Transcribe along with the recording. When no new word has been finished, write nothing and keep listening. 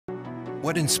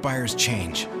What inspires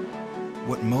change?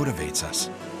 What motivates us?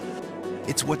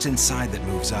 It's what's inside that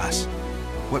moves us.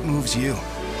 What moves you?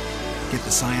 Get the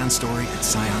Scion story at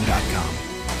Scion.com.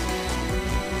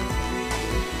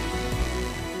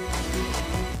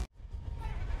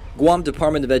 Guam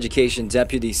Department of Education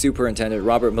Deputy Superintendent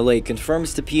Robert Malay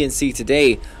confirms to PNC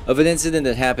today of an incident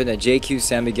that happened at JQ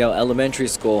San Miguel Elementary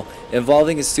School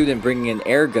involving a student bringing an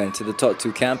air gun to the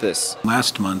Tottu campus.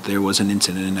 Last month there was an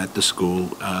incident at the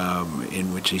school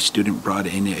in which a student brought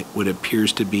in what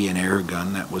appears to be an air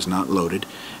gun that was not loaded,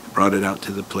 brought it out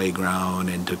to the playground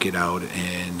and took it out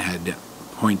and had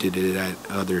pointed it at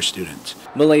other students.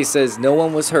 Malay says no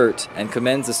one was hurt and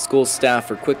commends the school staff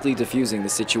for quickly defusing the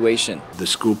situation. The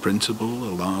school principal,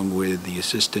 along with the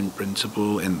assistant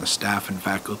principal and the staff and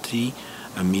faculty,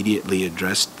 immediately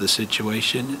addressed the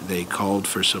situation. They called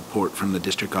for support from the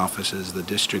district offices. The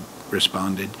district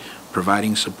responded,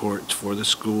 providing support for the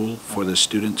school, for the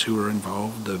students who were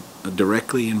involved,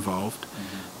 directly involved,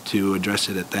 to address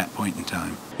it at that point in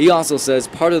time. He also says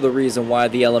part of the reason why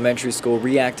the elementary school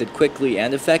reacted quickly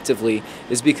and effectively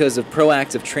is because of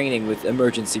proactive training with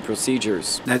emergency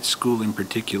procedures. That school in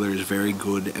particular is very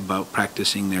good about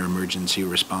practicing their emergency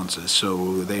responses,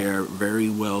 so they are very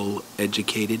well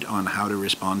educated on how to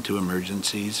respond to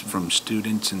emergencies, from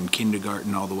students in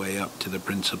kindergarten all the way up to the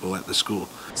principal at the school.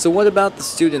 So what about the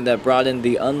student that brought in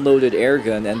the unloaded air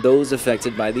gun and those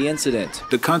affected by the incident?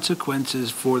 The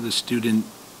consequences for the student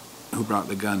who brought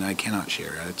the gun, I cannot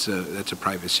share. That's a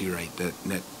privacy right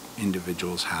that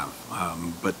individuals have.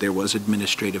 But there was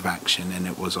administrative action, and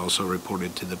it was also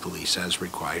reported to the police as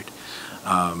required.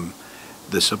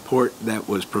 The support that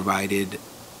was provided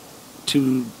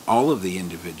to all of the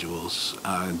individuals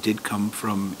did come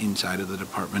from inside of the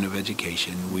Department of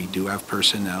Education. We do have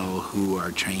personnel who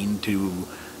are trained to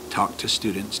talk to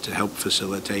students to help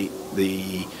facilitate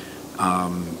the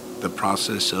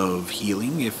process of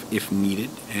healing if needed,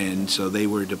 and so they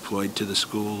were deployed to the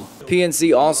school.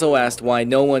 PNC also asked why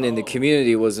no one in the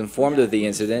community was informed of the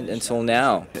incident until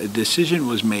now. A decision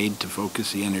was made to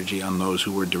focus the energy on those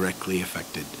who were directly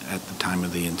affected at the time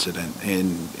of the incident.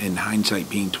 And in hindsight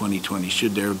being 2020,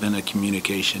 should there have been a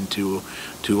communication to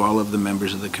all of the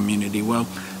members of the community? Well,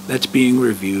 that's being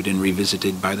reviewed and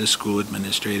revisited by the school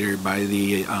administrator, by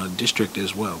the district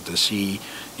as well, to see,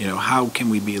 how can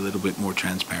we be a little bit more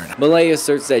transparent. Malay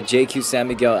asserts that JQ San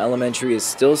Miguel Elementary is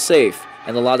still safe,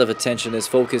 and a lot of attention is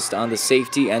focused on the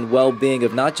safety and well-being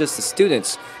of not just the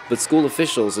students, but school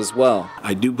officials as well.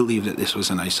 I do believe that this was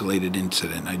an isolated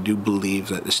incident. I do believe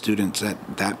that the students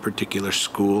at that particular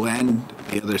school and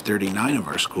the other 39 of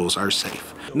our schools are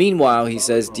safe. Meanwhile, he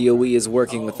says DOE is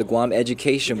working with the Guam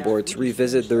Education Board to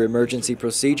revisit their emergency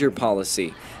procedure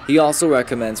policy. He also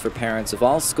recommends for parents of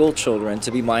all school children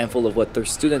to be mindful of what their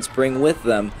students bring with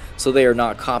them so they are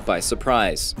not caught by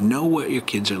surprise. Know what your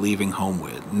kids are leaving home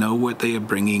with. Know what they are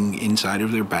bringing inside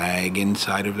of their bag,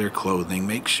 inside of their clothing.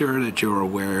 Make sure that you're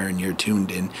aware and you're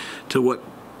tuned in to what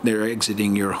they're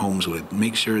exiting your homes with.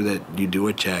 Make sure that you do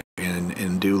a check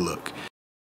and do look.